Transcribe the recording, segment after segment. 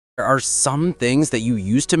There are some things that you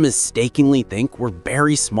used to mistakenly think were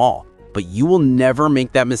very small, but you will never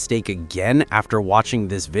make that mistake again after watching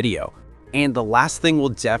this video. And the last thing will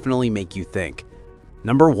definitely make you think.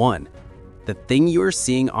 Number 1. The thing you are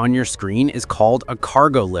seeing on your screen is called a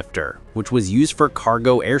cargo lifter, which was used for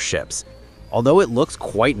cargo airships. Although it looks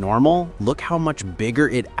quite normal, look how much bigger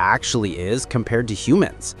it actually is compared to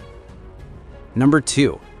humans. Number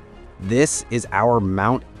 2. This is our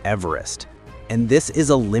Mount Everest. And this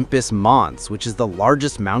is Olympus Mons, which is the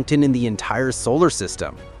largest mountain in the entire solar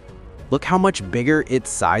system. Look how much bigger its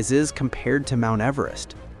size is compared to Mount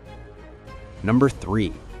Everest. Number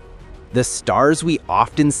 3. The stars we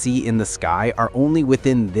often see in the sky are only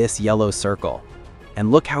within this yellow circle.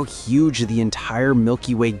 And look how huge the entire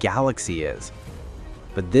Milky Way galaxy is.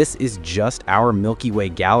 But this is just our Milky Way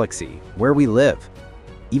galaxy, where we live.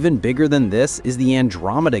 Even bigger than this is the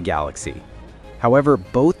Andromeda galaxy. However,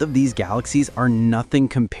 both of these galaxies are nothing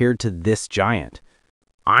compared to this giant.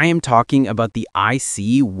 I am talking about the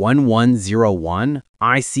IC1101,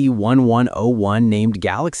 IC1101 named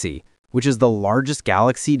galaxy, which is the largest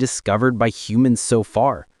galaxy discovered by humans so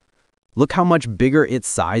far. Look how much bigger its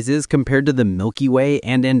size is compared to the Milky Way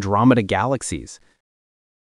and Andromeda galaxies.